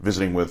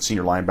visiting with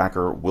senior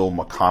linebacker Will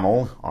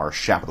McConnell, our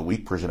Chap of the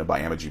Week presented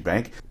by Amegy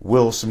Bank.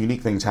 Will, some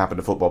unique things happen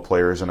to football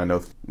players, and I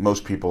know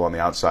most people on the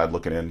outside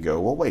looking in go,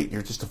 well, wait,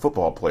 you're just a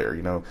football player.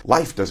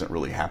 Life doesn't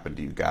really happen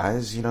to you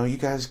guys. You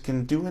guys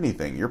can do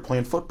anything. You're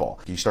playing football.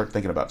 You start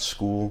thinking about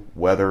school,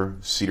 weather,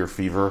 cedar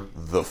fever,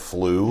 the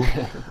flu.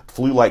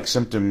 Flu-like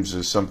symptoms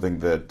is something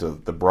that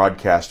the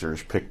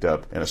broadcasters picked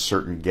up in a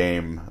certain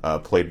game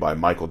played by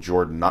Michael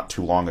Jordan not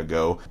too long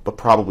ago, but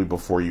probably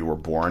before you were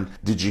born.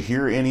 Did you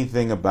hear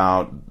anything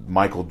about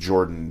Michael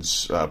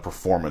Jordan's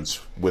performance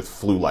with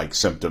flu-like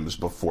symptoms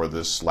before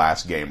this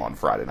last game on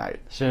Friday night?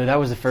 So that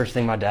was the first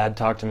thing my dad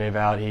talked to me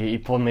about. He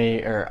pulled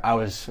me, or I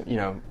was,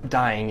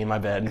 dying in my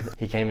bed.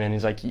 He came in,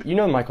 he's like, you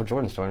know the Michael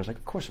Jordan story? I was like,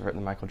 of course I've heard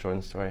the Michael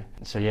Jordan story.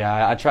 So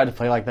yeah, I tried to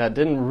play like that.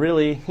 Didn't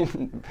really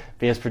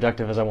be as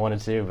productive as I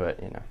wanted to, but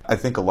I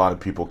think a lot of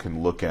people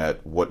can look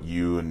at what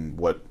you and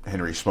what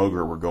Henry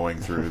Smoger were going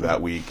through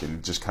that week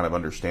and just kind of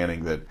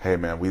understanding that, hey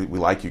man, we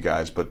like you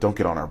guys, but don't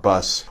get on our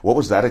bus. What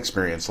was that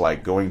experience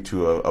like, going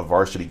to a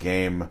varsity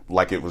game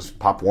like it was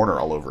Pop Warner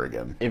all over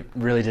again? It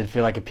really did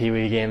feel like a Pee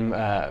Wee game.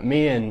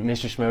 Me and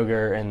Mr.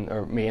 Smoger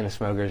or me and the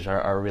Smogers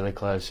are really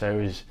close, so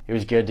it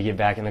was good to get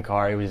back in the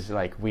car. It was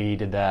like we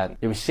did that.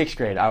 It was sixth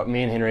grade.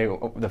 Me and Henry,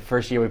 the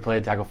first year we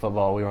played tackle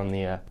football, we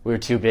were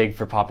too big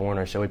for Pop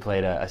Warner, so we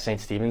played a St.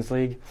 Stephen's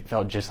League. It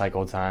felt just like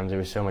old times. It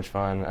was so much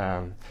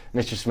fun.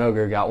 Mr.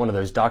 Smoger got one of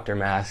those doctor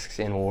masks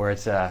and wore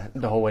it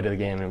the whole way to the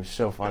game, and it was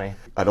so funny.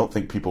 I don't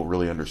think people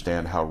really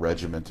understand how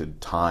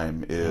regimented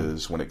time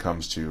is when it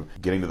comes to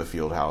getting to the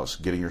field house,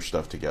 getting your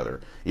stuff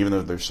together. Even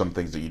though there's some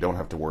things that you don't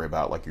have to worry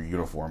about, like your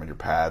uniform and your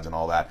pads and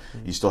all that,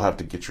 you still have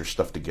to get your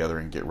stuff together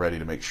and get ready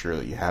to make sure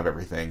that you have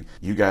everything.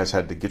 You guys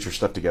had to get your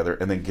stuff together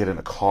and then get in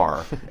a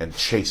car and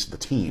chase the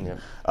team.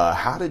 Yeah.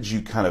 How did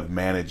you kind of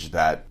manage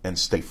that and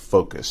stay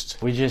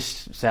focused? We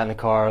just sat in the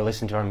car,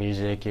 listened to our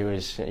music. It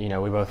was, we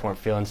both weren't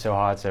feeling so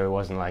hot, so it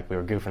wasn't like we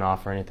were goofing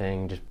off or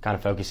anything, just kind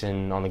of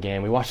focusing on the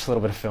game. We watched a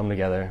little bit of film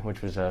together,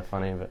 which was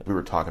funny. But we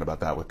were talking about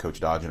that with Coach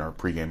Dodge in our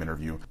pregame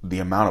interview, the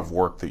amount of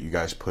work that you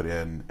guys put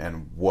in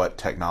and what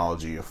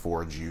technology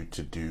affords you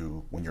to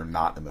do when you're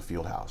not in the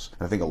field house.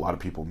 And I think a lot of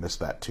people miss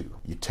that too.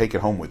 You take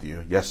it home with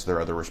you. Yes, there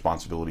are other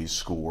responsibilities.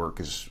 Schoolwork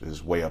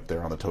is way up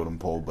there on the totem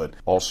pole, but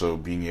also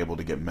being able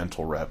to get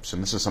mental reps.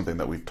 And this is something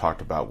that we've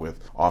talked about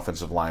with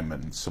offensive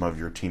linemen, some of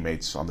your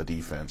teammates on the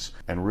defense,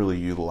 and really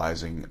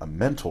utilizing a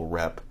mental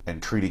rep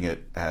and treating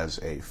it as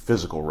a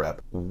physical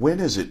rep. When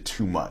is it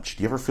too much?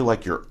 Do you ever feel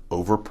like you're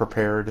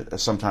over-prepared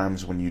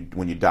sometimes when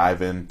you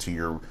dive into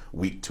your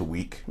week to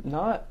week?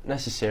 Not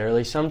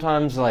necessarily.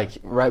 Sometimes, like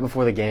right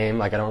before the game,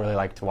 like I don't really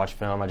like to watch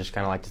film. I just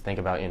kind of like to think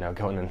about,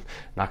 going and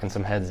knocking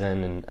some heads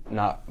in and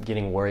not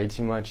getting worried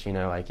too much.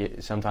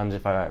 Sometimes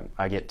if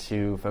I get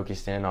too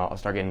focused in, I'll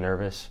start getting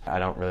nervous. I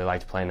don't really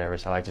like to play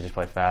nervous. I like to just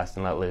play fast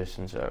and let loose,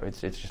 and so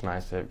it's just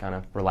nice to kind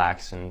of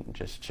relax and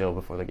just chill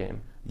before the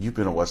game. You've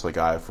been a Westlake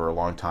guy for a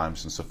long time,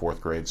 since the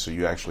fourth grade, so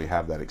you actually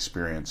have that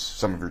experience.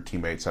 Some of your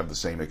teammates have the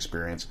same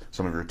experience.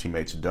 Some of your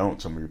teammates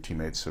don't. Some of your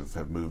teammates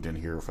have moved in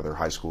here for their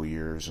high school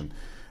years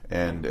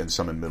and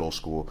some in middle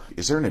school.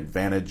 Is there an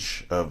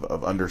advantage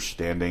of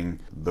understanding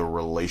the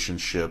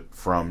relationship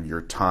from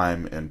your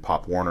time in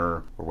Pop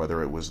Warner, or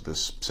whether it was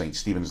this St.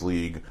 Stephen's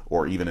League,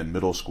 or even in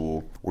middle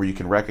school, where you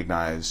can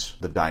recognize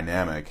the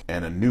dynamic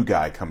and a new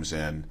guy comes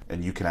in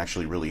and you can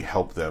actually really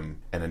help them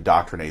and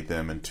indoctrinate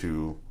them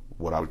into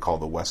what I would call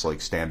the Westlake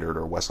standard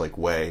or Westlake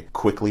way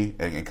quickly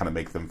and kind of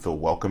make them feel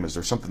welcome? Is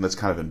there something that's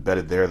kind of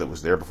embedded there that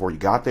was there before you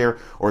got there,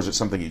 or is it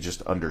something you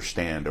just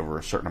understand over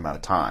a certain amount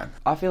of time?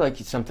 I feel like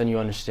it's something you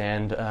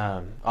understand.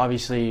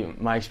 Obviously,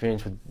 my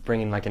experience with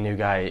bringing like a new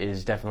guy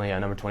is definitely a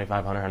number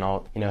 25 Hunter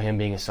Hinault. Him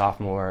being a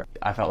sophomore,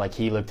 I felt like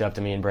he looked up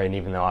to me and Braden,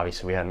 even though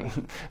obviously we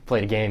hadn't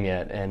played a game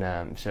yet.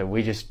 And so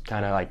we just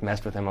kind of like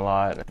messed with him a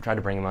lot, tried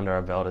to bring him under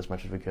our belt as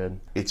much as we could.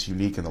 It's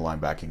unique in the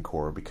linebacking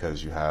core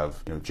because you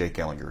have Jake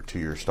Ellinger,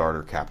 2-year starter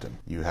captain.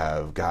 You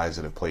have guys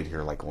that have played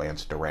here like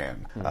Lance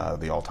Duran,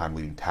 the all-time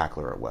leading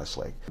tackler at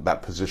Westlake.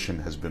 That position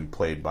has been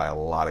played by a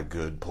lot of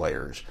good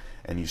players.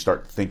 And you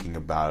start thinking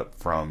about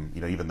from,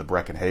 even the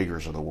Brecken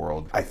Hagers of the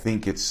world. I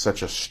think it's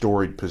such a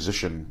storied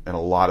position in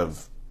a lot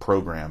of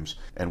programs,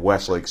 and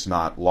Westlake's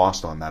not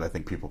lost on that. I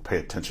think people pay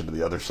attention to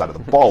the other side of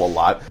the ball a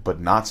lot, but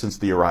not since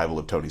the arrival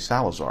of Tony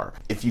Salazar.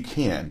 If you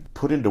can,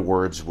 put into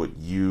words what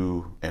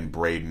you and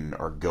Braden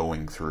are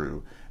going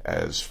through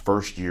as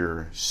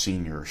first-year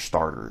senior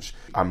starters.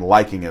 I'm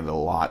liking it a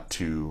lot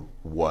to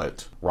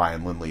what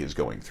Ryan Lindley is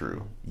going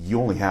through.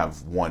 You only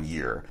have 1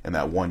 year, and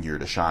that 1 year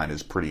to shine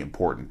is pretty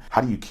important.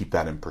 How do you keep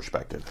that in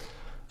perspective?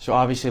 So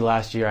obviously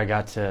last year I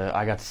got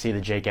to see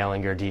the Jake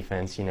Ellinger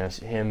defense.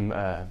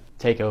 Him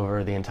take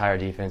over the entire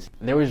defense.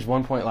 There was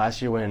one point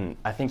last year when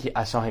I think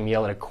I saw him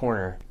yell at a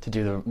corner to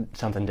do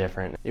something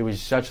different. It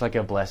was such like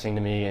a blessing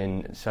to me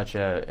and such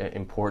a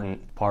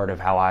important part of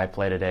how I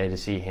play today to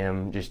see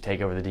him just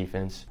take over the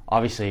defense.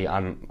 Obviously,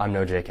 I'm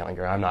no Jake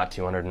Ellinger. I'm not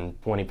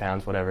 220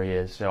 pounds, whatever he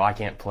is, so I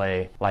can't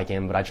play like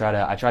him. But I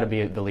try to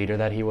be the leader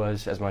that he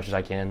was as much as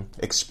I can.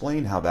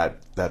 Explain how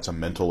that's a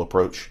mental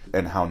approach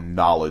and how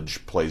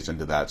knowledge plays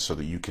into that, so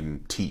that you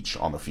can teach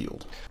on the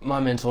field. My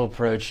mental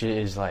approach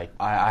is like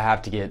I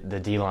have to get the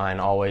D-line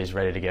always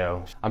ready to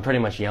go. I'm pretty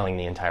much yelling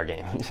the entire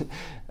game.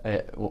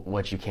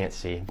 What you can't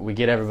see. We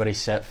get everybody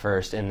set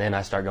first, and then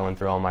I start going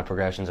through all my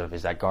progressions of,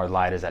 is that guard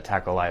light, is that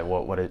tackle light,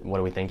 what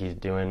do we think he's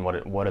doing,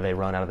 what do they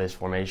run out of this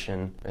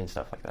formation, and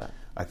stuff like that.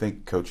 I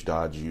think Coach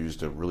Dodge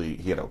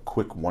he had a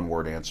quick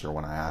one-word answer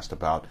when I asked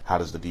about how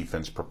does the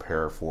defense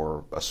prepare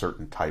for a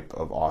certain type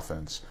of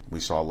offense.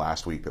 We saw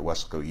last week that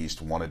Wesco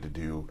East wanted to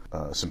do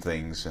some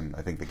things, and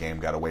I think the game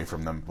got away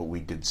from them, but we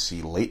did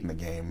see late in the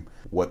game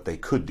what they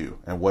could do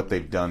and what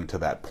they've done to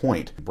that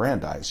point.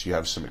 Brandeis, you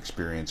have some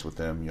experience with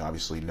them. You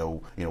obviously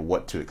know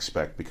what to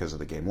expect because of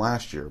the game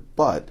last year.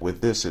 But with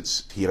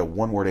this, he had a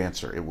one-word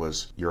answer. It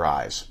was your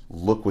eyes.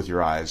 Look with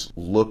your eyes.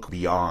 Look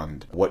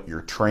beyond what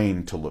you're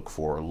trained to look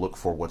for. Look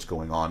for what's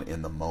going on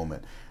in the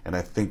moment. And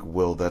I think,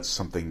 Will, that's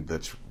something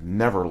that's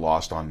never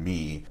lost on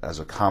me as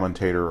a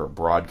commentator, a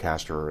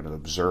broadcaster, or an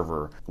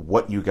observer.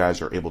 What you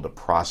guys are able to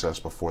process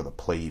before the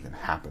play even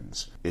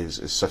happens is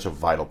such a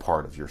vital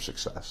part of your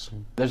success.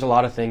 There's a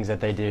lot of things that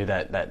they do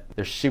that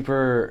they're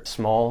super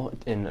small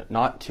and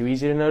not too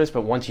easy to notice,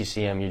 but once you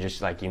see them, you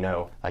just like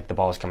the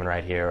ball is coming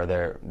right here, or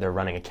they're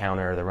running a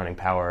counter, or they're running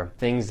power.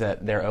 Things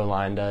that their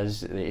O-line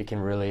does, it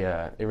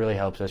really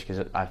helps us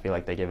because I feel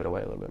like they give it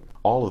away a little bit.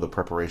 All of the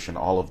preparation,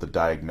 all of the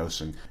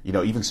diagnosing,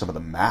 even some of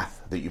the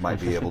math that you might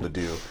be able to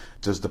do.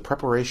 Does the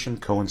preparation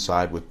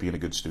coincide with being a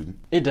good student?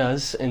 It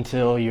does,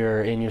 until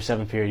you're in your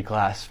 7th period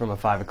class from a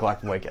 5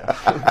 o'clock wake up.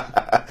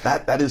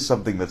 That is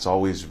something that's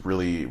always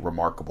really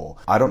remarkable.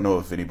 I don't know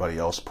if anybody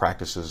else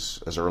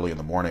practices as early in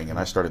the morning, and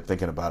I started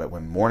thinking about it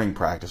when morning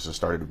practices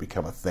started to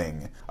become a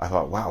thing. I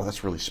thought, wow,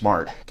 that's really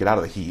smart. Get out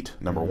of the heat,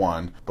 number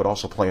one, but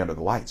also play under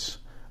the lights.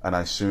 And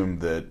I assume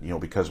that,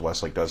 because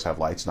Westlake does have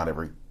lights, not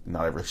every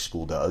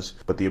school does,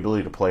 but the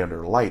ability to play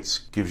under the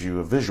lights gives you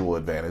a visual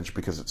advantage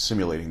because it's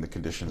simulating the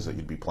conditions that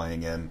you'd be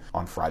playing in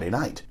on Friday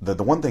night.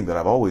 The one thing that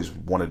I've always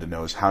wanted to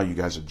know is how you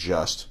guys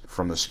adjust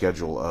from the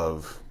schedule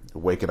of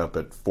waking up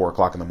at 4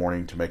 o'clock in the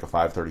morning to make a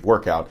 5:30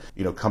 workout,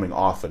 coming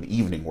off an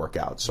evening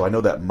workout. So I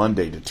know that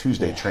Monday to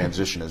Tuesday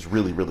transition is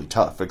really, really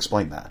tough.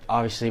 Explain that.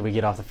 Obviously, we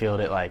get off the field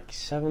at like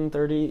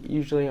 7:30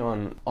 usually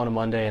on a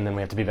Monday, and then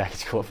we have to be back at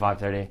school at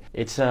 5:30.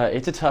 It's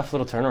a tough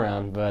little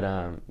turnaround, but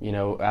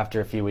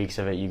after a few weeks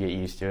of it, you get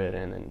used to it,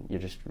 and then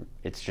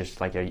it's just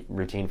like a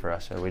routine for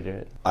us, so we do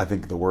it. I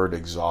think the word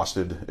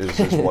exhausted is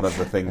one of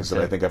the things that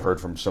I think I've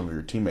heard from some of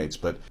your teammates.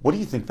 But what do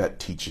you think that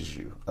teaches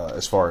you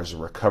as far as a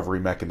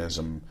recovery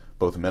mechanism,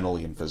 both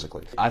mentally and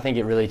physically? I think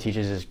it really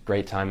teaches us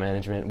great time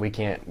management. We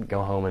can't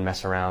go home and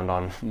mess around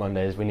on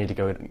Mondays. We need to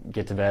go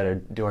get to bed or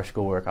do our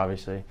schoolwork,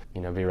 obviously,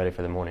 be ready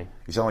for the morning.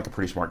 You sound like a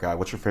pretty smart guy.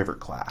 What's your favorite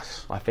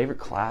class? My favorite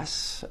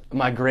class?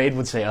 My grade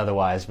would say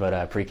otherwise,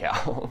 but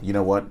pre-cal. You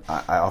know what?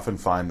 I often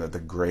find that the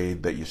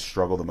grade that you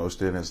struggle the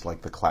most in is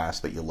like the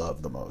class that you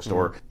love the most,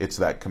 or it's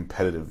that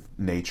competitive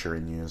nature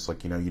in you. It's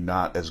like, you're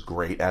not as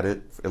great at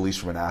it, at least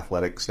from an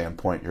athletic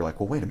standpoint. You're like,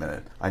 well, wait a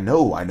minute. I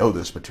know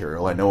this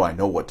material. I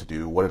know what to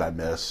do. What did I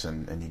miss?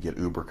 And you get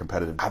uber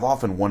competitive. I've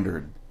often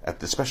wondered,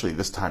 especially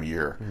this time of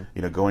year,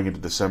 going into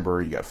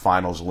December, you got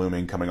finals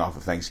looming, coming off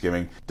of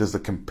Thanksgiving. Does the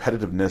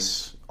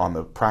competitiveness on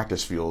the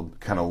practice field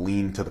kind of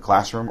lean to the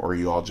classroom, or are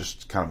you all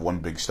just kind of one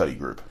big study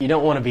group? You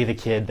don't want to be the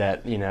kid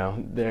that,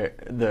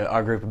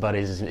 our group of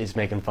buddies is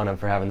making fun of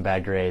for having the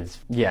bad grades.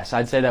 Yes,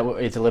 I'd say that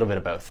it's a little bit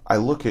of both. I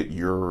look at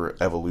your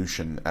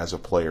evolution as a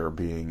player,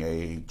 being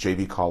a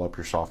JV call-up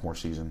your sophomore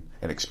season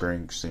and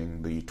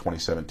experiencing the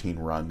 2017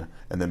 run,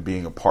 and then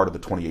being a part of the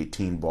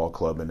 2018 ball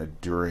club and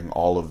enduring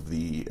all of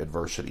the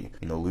adversity,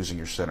 losing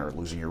your center,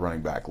 losing your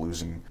running back,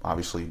 losing,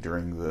 obviously,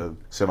 during the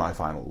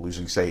semifinal,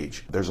 losing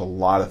Sage. There's a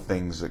lot of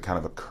things that kind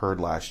of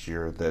occurred last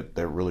year that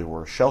really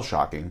were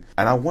shell-shocking.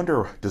 And I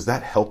wonder, does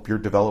that help your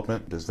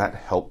development? Does that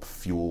help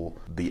fuel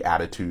the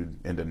attitude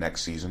into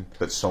next season,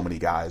 that so many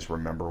guys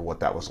remember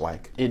what that was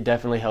like? It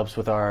definitely helps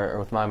with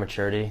my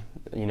maturity.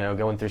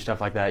 Going through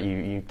stuff like that,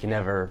 you can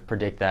never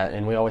predict that.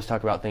 And we always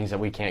talk about things that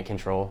we can't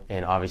control.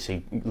 And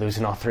obviously,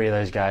 losing all 3 of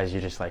those guys,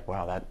 you're just like,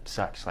 wow, that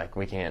sucks. Like,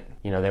 we can't,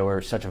 they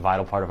were such a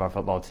vital part of our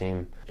football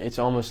team. It's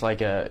almost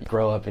like a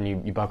grow up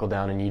and you buckle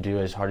down and you do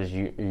as hard as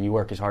you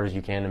work as hard as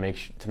you can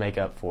to make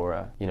up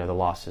for, the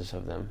losses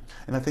of them.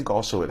 And I think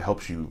also it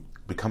helps you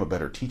become a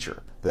better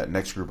teacher. That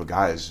next group of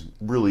guys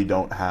really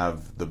don't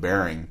have the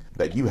bearing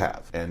that you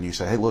have. And you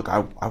say, hey, look,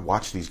 I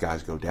watched these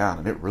guys go down,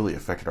 and it really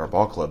affected our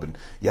ball club. And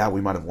yeah,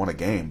 we might have won a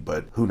game,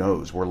 but who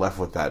knows? We're left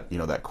with that,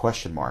 that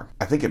question mark.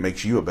 I think it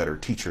makes you a better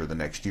teacher the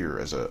next year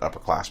as an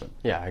upperclassman.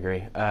 Yeah, I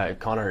agree.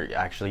 Connor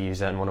actually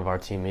used that in one of our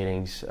team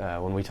meetings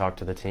when we talked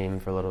to the team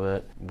for a little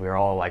bit. We were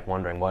all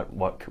wondering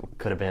what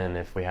could have been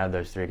if we had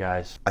those three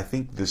guys. I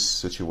think this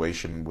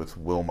situation with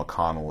Will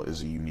McConnell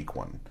is a unique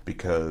one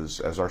because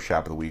as our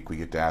Chap of the Week, we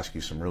get to ask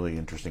you some really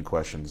interesting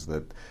questions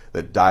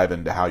that dive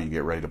into how you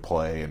get ready to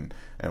play and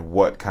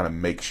what kind of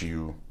makes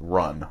you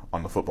run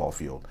on the football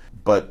field.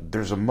 But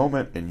there's a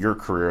moment in your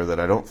career that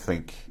I don't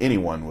think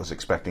anyone was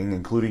expecting,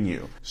 including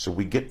you. So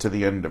we get to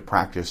the end of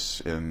practice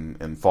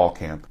in fall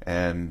camp,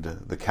 and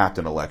the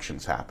captain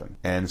elections happen.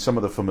 And some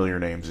of the familiar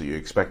names that you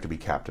expect to be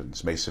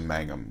captains, Mason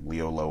Mangum,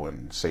 Leo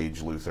Lowen,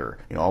 Sage Luther,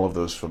 all of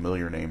those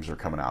familiar names are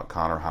coming out,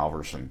 Connor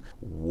Halverson.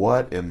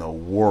 What in the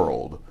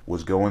world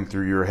was going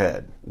through your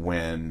head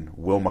when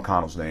Will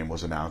McConnell's name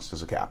was announced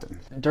as a captain?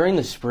 During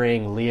the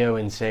spring, Leo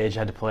and Sage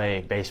had to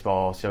play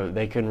baseball, so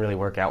they couldn't really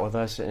work out with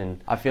us.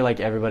 And I feel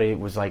like everybody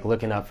was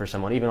looking up for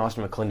someone. Even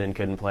Austin McClendon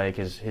couldn't play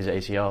because his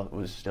ACL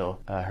was still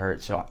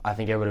hurt. So I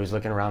think everybody was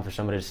looking around for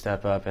somebody to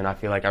step up. And I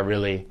feel like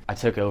I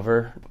took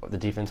over the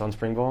defense on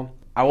spring ball.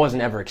 I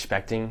wasn't ever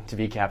expecting to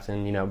be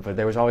captain, but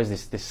there was always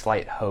this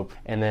slight hope.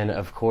 And then,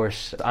 of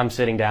course, I'm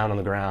sitting down on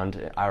the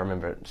ground. I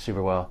remember it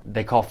super well.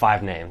 They call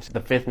 5 names. The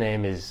 5th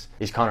name is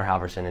Connor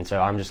Halverson. And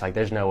so I'm just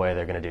there's no way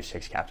they're going to do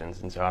 6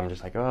 captains. And so I'm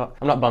just oh,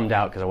 I'm not bummed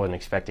out because I wasn't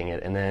expecting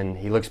it. And then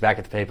he looks back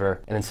at the paper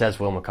and then says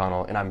Will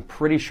McConnell. And I'm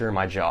pretty sure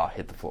my jaw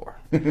hit the floor.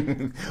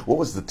 What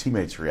was the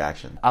teammates'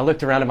 reaction? I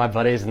looked around at my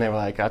buddies and they were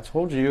like, I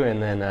told you.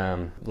 And then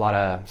a lot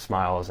of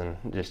smiles and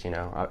just,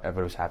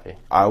 everybody was happy.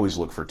 I always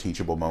look for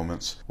teachable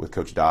moments with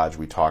Coach Dodge.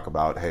 We talk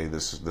about, hey,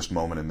 this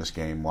moment in this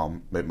game, while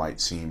it might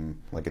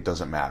seem like it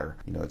doesn't matter,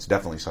 it's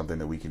definitely something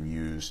that we can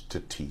use to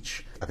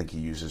teach. I think he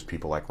uses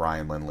people like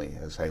Ryan Lindley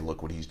as, hey,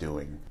 look what he's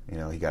doing.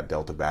 He got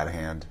dealt a bad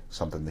hand,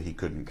 something that he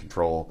couldn't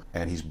control,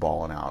 and he's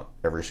balling out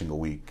every single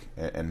week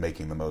and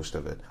making the most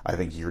of it. I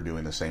think you're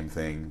doing the same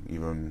thing,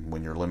 even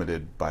when you're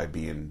limited by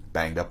being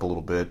banged up a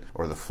little bit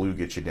or the flu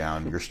gets you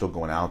down, you're still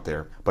going out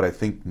there. But I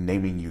think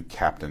naming you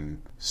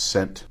captain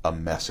sent a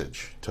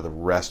message to the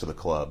rest of the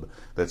club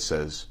that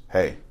says,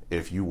 hey,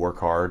 if you work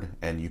hard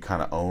and you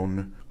kind of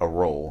own a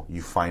role,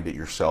 you find it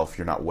yourself,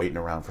 you're not waiting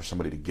around for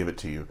somebody to give it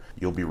to you,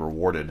 you'll be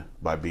rewarded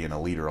by being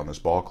a leader on this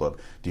ball club.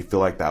 Do you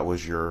feel like that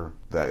was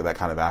that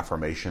kind of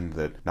affirmation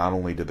that not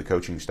only did the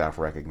coaching staff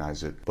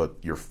recognize it, but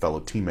your fellow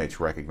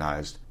teammates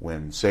recognized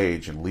when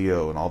Sage and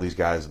Leo and all these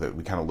guys that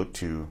we kind of looked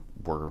to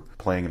were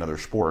playing another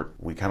sport,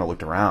 we kind of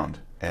looked around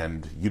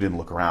and you didn't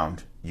look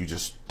around, you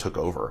just took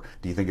over.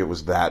 Do you think it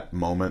was that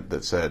moment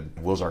that said,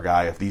 Will's our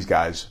guy if these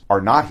guys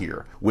are not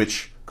here,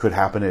 which could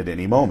happen at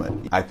any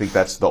moment? I think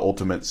that's the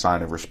ultimate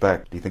sign of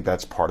respect. Do you think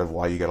that's part of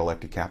why you got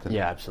elected captain?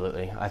 Yeah,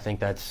 absolutely. I think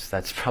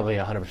that's probably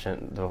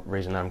 100% the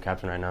reason I'm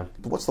captain right now.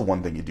 What's the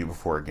one thing you do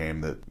before a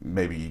game that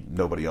maybe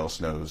nobody else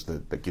knows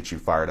that gets you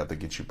fired up, that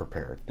gets you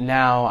prepared?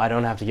 Now I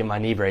don't have to get my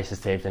knee braces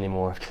taped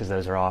anymore because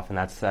those are off, and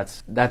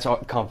that's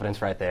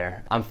confidence right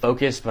there. I'm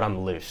focused, but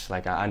I'm loose.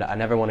 I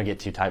never want to get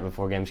too tight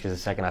before games because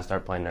the second I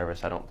start playing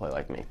nervous, I don't play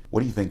like me. What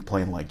do you think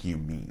playing like you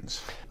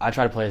means? I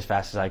try to play as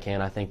fast as I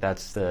can. I think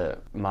that's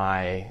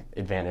my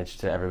advantage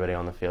to everybody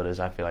on the field is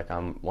I feel like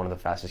I'm one of the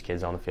fastest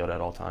kids on the field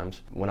at all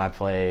times. When I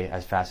play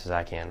as fast as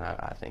I can,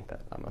 I think that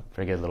I'm a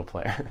pretty good little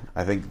player.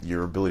 I think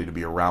your ability to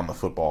be around the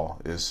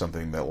football is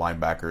something that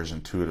linebackers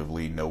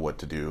intuitively know what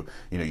to do.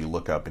 You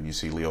look up and you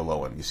see Leo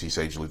Lowen, you see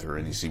Sage Luther,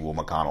 and you see Will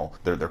McConnell.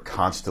 They're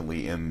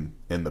constantly in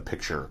the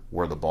picture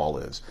where the ball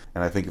is.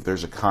 And I think if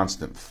there's a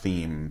constant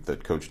theme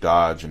that Coach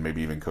Dodge and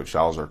maybe even Coach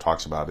Salazar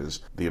talks about is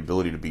the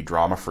ability to be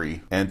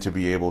drama-free and to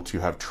be able to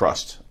have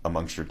trust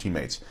amongst your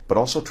teammates, but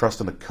also trust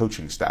in the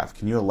coaching staff.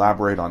 Can you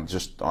elaborate on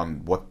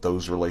what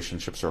those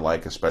relationships are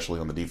like, especially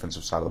on the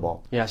defensive side of the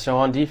ball? Yeah, so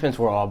on defense,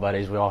 we're all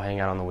buddies. We all hang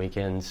out on the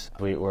weekends.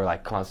 We're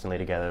constantly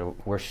together.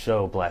 We're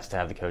so blessed to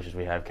have the coaches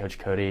we have. Coach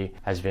Cody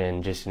has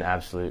been just an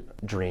absolute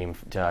dream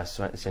to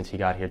us since he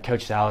got here.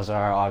 Coach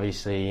Salazar,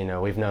 obviously,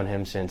 we've known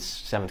him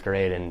since 7th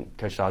grade, and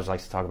Coach Salazar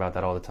likes to talk about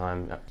that all the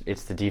time.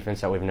 It's the defense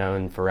that we've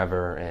known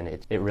forever, and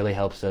it really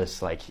helps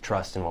us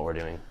trust in what we're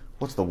doing.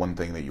 What's the one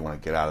thing that you want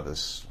to get out of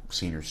this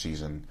senior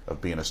season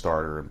of being a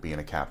starter and being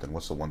a captain?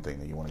 What's the one thing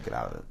that you want to get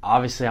out of it?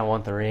 Obviously, I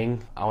want the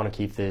ring. I want to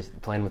keep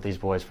playing with these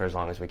boys for as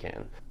long as we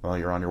can. Well,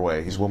 you're on your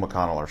way. He's Will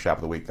McConnell, our Chap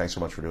of the Week. Thanks so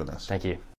much for doing this. Thank you.